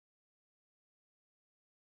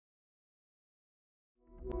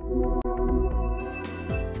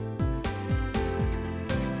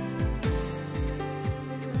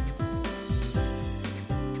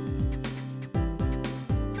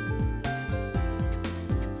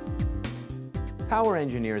Power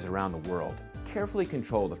engineers around the world carefully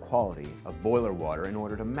control the quality of boiler water in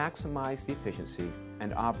order to maximize the efficiency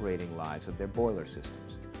and operating lives of their boiler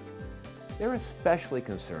systems. They're especially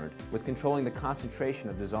concerned with controlling the concentration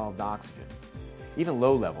of dissolved oxygen. Even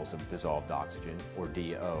low levels of dissolved oxygen, or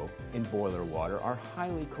DO, in boiler water are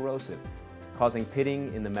highly corrosive, causing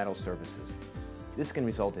pitting in the metal surfaces. This can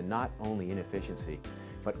result in not only inefficiency,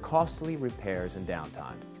 but costly repairs and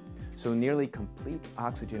downtime, so nearly complete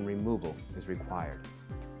oxygen removal is required.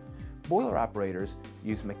 Boiler operators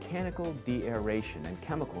use mechanical de-aeration and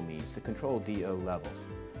chemical means to control DO levels.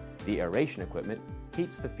 De-aeration equipment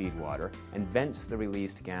heats the feed water and vents the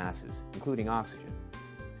released gases, including oxygen.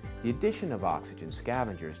 The addition of oxygen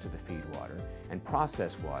scavengers to the feed water and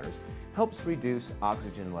processed waters helps reduce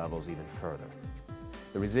oxygen levels even further.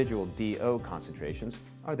 The residual DO concentrations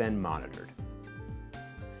are then monitored.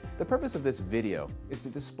 The purpose of this video is to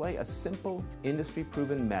display a simple,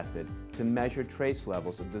 industry-proven method to measure trace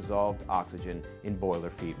levels of dissolved oxygen in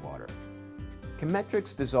boiler feed water.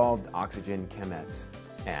 Chemetrix dissolved oxygen chemettes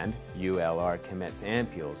and ULR chemettes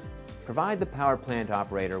ampules provide the power plant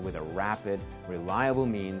operator with a rapid, reliable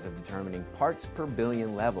means of determining parts per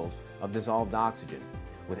billion levels of dissolved oxygen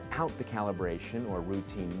without the calibration or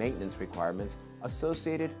routine maintenance requirements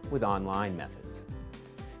associated with online methods.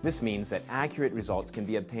 This means that accurate results can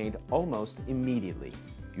be obtained almost immediately,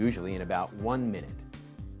 usually in about 1 minute.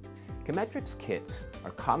 Chemetrix kits are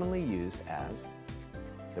commonly used as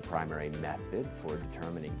the primary method for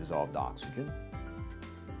determining dissolved oxygen,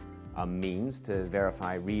 a means to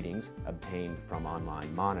verify readings obtained from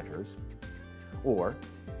online monitors, or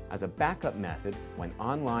as a backup method when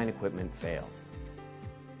online equipment fails.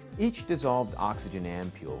 Each dissolved oxygen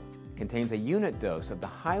ampule contains a unit dose of the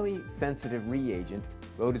highly sensitive reagent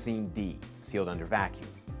rhodazine D, sealed under vacuum.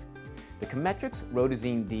 The Chemetrix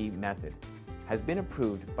rhodazine D method has been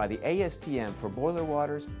approved by the ASTM for boiler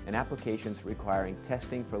waters and applications requiring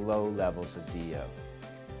testing for low levels of DO.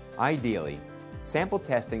 Ideally, sample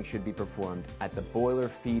testing should be performed at the boiler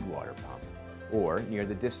feed water pump or near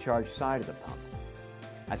the discharge side of the pump.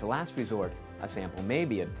 As a last resort, a sample may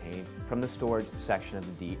be obtained from the storage section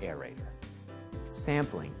of the de-aerator.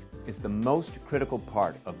 Sampling is the most critical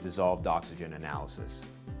part of dissolved oxygen analysis.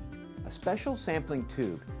 A special sampling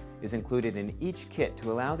tube is included in each kit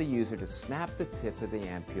to allow the user to snap the tip of the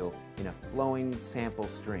ampule in a flowing sample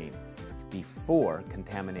stream before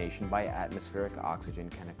contamination by atmospheric oxygen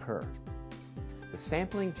can occur. The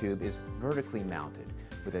sampling tube is vertically mounted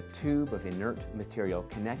with a tube of inert material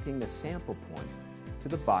connecting the sample point to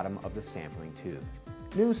the bottom of the sampling tube.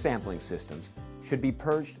 New sampling systems should be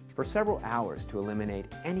purged for several hours to eliminate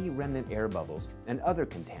any remnant air bubbles and other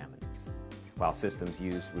contaminants, while systems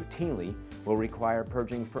used routinely will require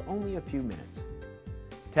purging for only a few minutes.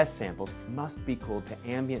 Test samples must be cooled to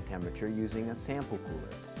ambient temperature using a sample cooler,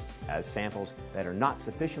 as samples that are not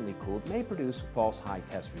sufficiently cooled may produce false high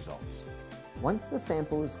test results. Once the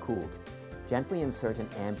sample is cooled, gently insert an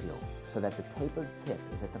ampule so that the tapered tip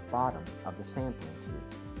is at the bottom of the sampling tube.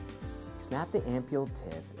 Snap the ampule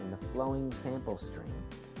tip in the flowing sample stream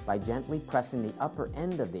by gently pressing the upper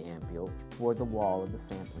end of the ampule toward the wall of the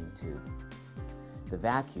sampling tube. The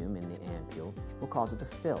vacuum in the ampule will cause it to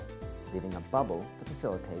fill, leaving a bubble to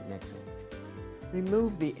facilitate mixing.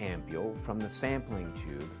 Remove the ampule from the sampling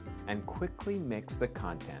tube and quickly mix the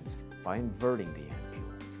contents by inverting the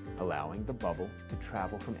ampule, allowing the bubble to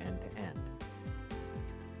travel from end to end.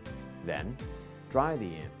 Then, dry the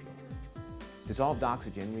ampule. Dissolved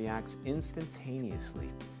oxygen reacts instantaneously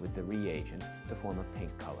with the reagent to form a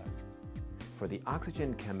pink color. For the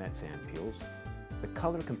oxygen chemettes ampules, the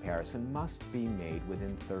color comparison must be made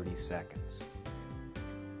within 30 seconds.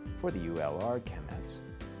 For the ULR chemettes,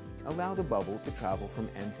 allow the bubble to travel from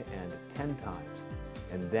end to end 10 times,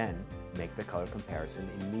 and then make the color comparison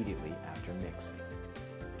immediately after mixing.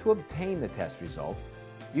 To obtain the test result,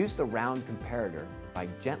 use the round comparator by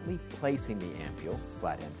gently placing the ampule,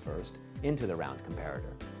 flat end first, into the round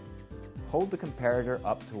comparator. Hold the comparator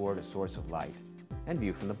up toward a source of light and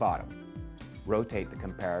view from the bottom. Rotate the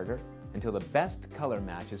comparator until the best color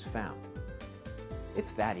match is found.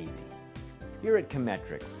 It's that easy. Here at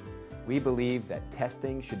Chemetrix, we believe that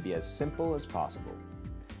testing should be as simple as possible.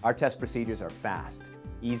 Our test procedures are fast,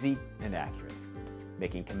 easy, and accurate,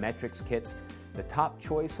 making Chemetrix kits the top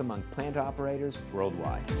choice among plant operators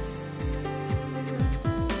worldwide.